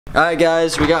Alright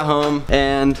guys, we got home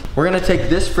and we're gonna take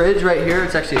this fridge right here,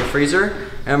 it's actually a freezer,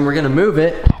 and we're gonna move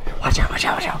it, watch out, watch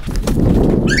out, watch out,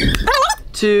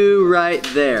 to right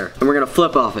there, and we're gonna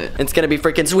flip off it. It's gonna be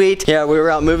freaking sweet. Yeah, we were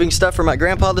out moving stuff for my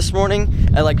grandpa this morning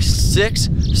at like 6,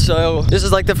 so this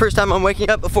is like the first time I'm waking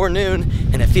up before noon,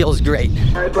 and it feels great.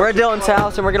 We're at Dylan's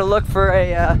house and we're gonna look for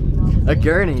a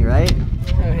gurney, right?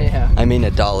 Oh yeah. I mean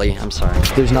a dolly, I'm sorry.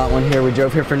 There's not one here. We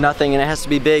drove here for nothing and it has to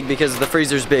be big because the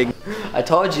freezer's big. I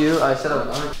told you, I said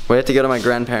we have to go to my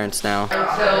grandparents now. I'm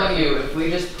telling you, if we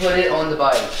just put it on the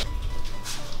bike.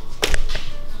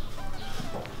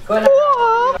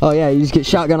 Oh yeah, you just get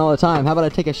shotgun all the time. How about I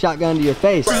take a shotgun to your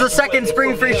face? This is the second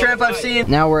spring free shrimp I've seen.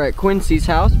 Now we're at Quincy's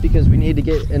house because we need to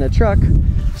get in a truck.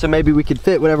 So maybe we could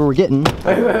fit whatever we're getting.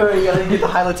 Wait, you gotta get the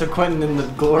highlights of Quentin in the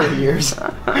glory years.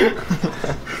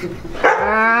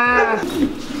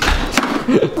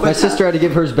 My sister had to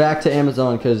give hers back to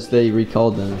Amazon because they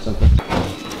recalled them or something.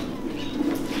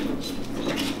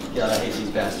 God, I hate these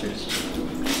bastards.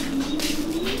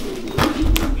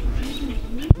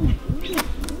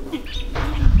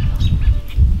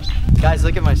 Guys,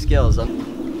 look at my skills.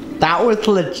 That was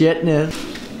legitness.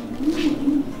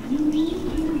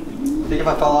 Think if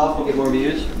I fall off, we'll get more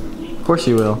views? Of course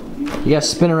you will. You gotta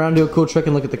spin around, do a cool trick,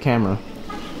 and look at the camera.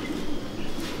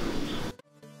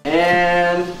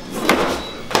 And...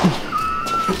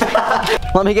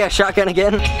 Let me get a shotgun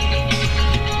again.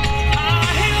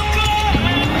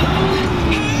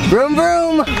 Vroom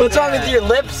vroom! What's wrong with your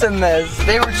lips in this?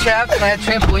 They were chapped and I had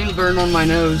trampoline burn on my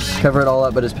nose. Cover it all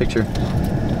up but his picture.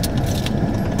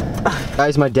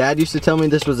 Guys, my dad used to tell me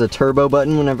this was a turbo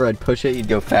button. Whenever I'd push it, you'd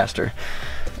go faster.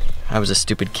 I was a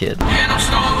stupid kid. I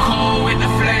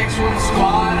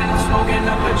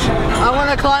want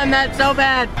to climb that so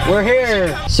bad. We're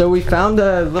here. So we found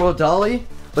a little dolly,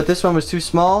 but this one was too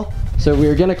small. So we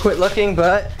were gonna quit looking,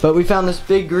 but we found this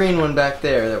big green one back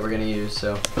there that we're gonna use,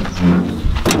 so.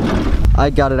 I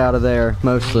got it out of there,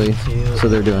 mostly, so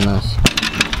they're doing this.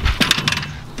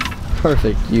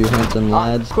 Perfect, you handsome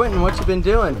lads. Quentin, what you been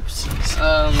doing?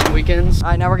 Weekends. All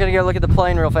right, now we're gonna go look at the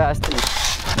plane real fast.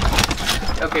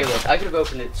 Okay, look, I could have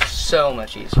opened it so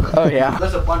much easier. Oh yeah.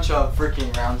 There's a bunch of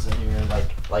freaking rounds in here,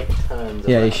 like tons.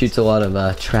 Yeah, he shoots a lot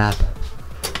of trap.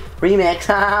 Remix,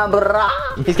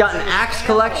 He's got an axe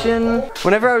collection.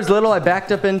 Whenever I was little, I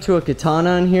backed up into a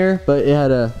katana in here, but it had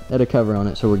a cover on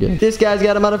it, so we're good. This guy's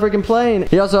got a motherfucking plane.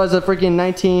 He also has a freaking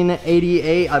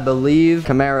 1988, I believe,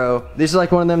 Camaro. This is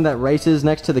like one of them that races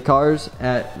next to the cars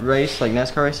at race, like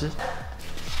NASCAR races.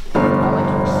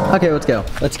 Okay, let's go.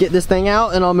 Let's get this thing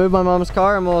out and I'll move my mom's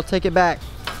car and we'll take it back.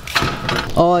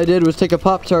 All I did was take a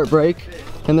Pop-Tart break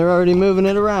and they're already moving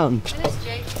it around.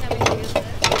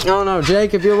 No,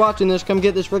 Jake, if you're watching this, come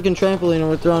get this freaking trampoline and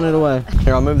we're throwing it away.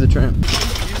 Here, I'll move the tramp.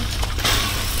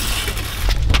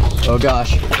 Oh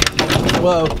gosh.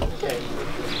 Whoa.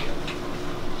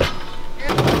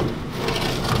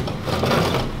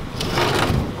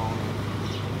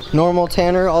 Normal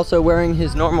Tanner also wearing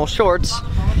his normal shorts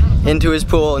into his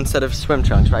pool instead of swim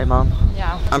trunks, right Mom?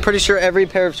 Yeah. I'm pretty sure every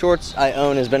pair of shorts I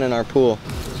own has been in our pool.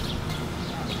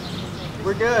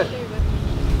 We're good.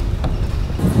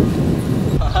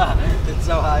 It's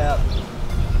so high up.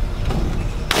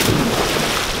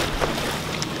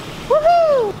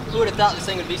 Woohoo! Who would have thought this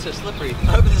thing would be so slippery?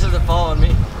 I hope this doesn't fall on me.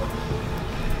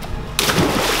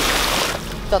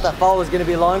 Thought that fall was gonna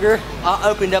be longer. I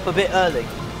opened up a bit early.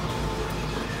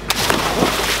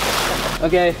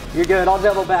 Okay, you're good. I'll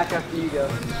double back after you go.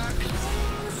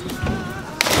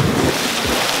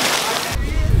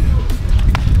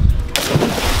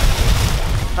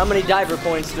 How many diver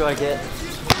points do I get?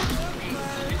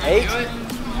 8?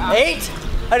 8?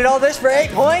 I did all this for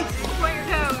 8 points? Point your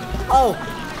toes. Oh,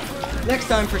 next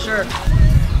time for sure.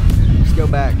 Let's go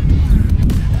back.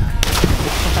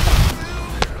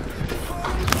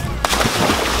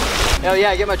 Oh yeah,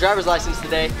 I get my driver's license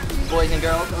today, boys and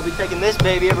girls. I'll be taking this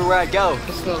baby everywhere I go.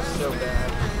 It smells so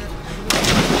bad.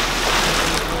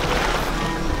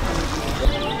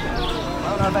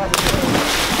 I'm not bad.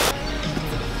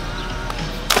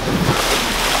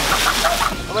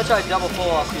 I'm gonna try double pull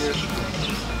off here.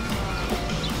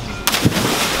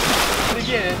 And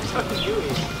again, it's fucking gooey.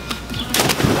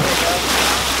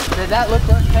 Did that look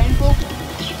less painful?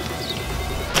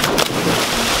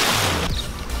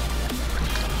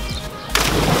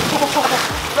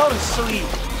 So sweet.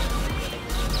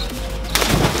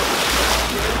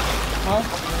 Huh?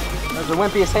 That was the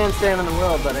wimpiest handstand in the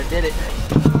world, but I did it.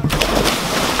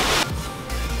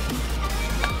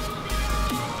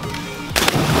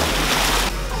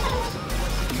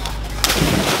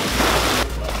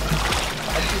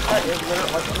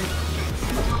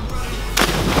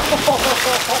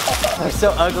 They're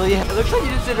so ugly. It looks like you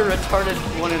just did a retarded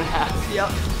 1.5. Yep,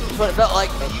 that's what it felt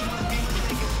like.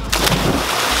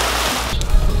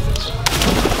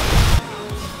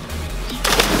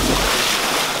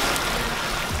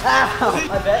 Ow!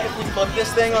 I bet if we flip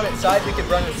this thing on its side, we could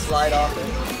run and slide off it.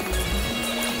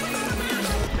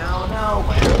 No,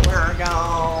 where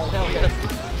go? No, we gotta...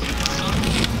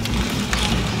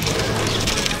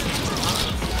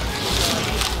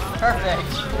 Perfect.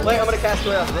 Wait, I'm gonna cast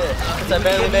away off this, since I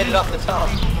barely made it off the top.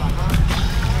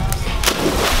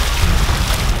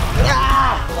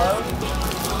 Ah! Hello?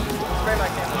 Spray my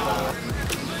camera.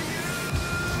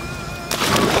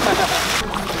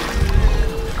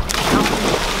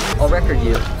 I'll record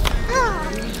you.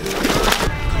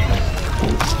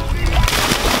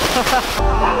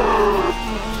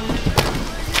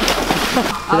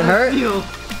 Did it hurt?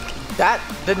 That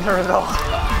didn't hurt at all.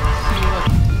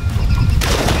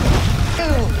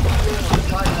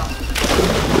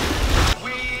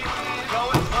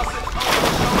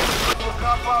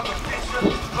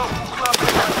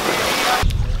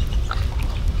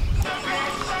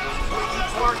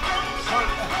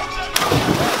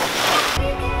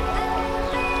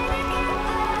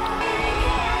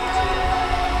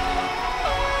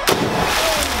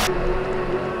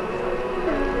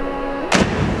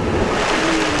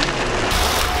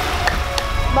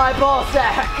 My ball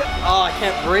sack! Oh, I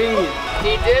can't breathe.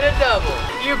 He did a double.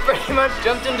 You pretty much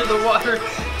jumped into the water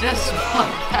just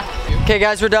like that. Okay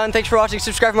guys, we're done. Thanks for watching.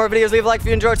 Subscribe for more videos. Leave a like if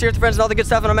you enjoyed. Share with your friends and all the good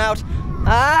stuff, and I'm out.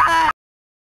 Ah!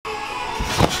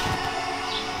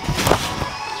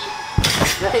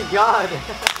 Thank God.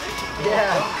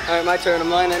 Yeah. All right, my turn. I'm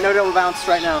lying. No double bounce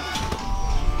right now.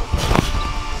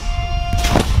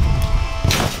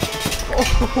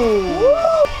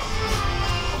 Oh.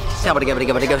 Scabbity gabbity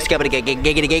gabbity go, scabbity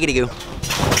giggity giggity goo.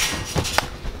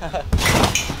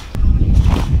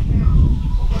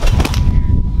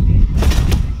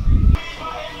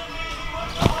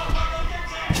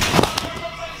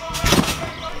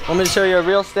 Want me to show you a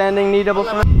real standing knee double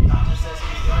flip?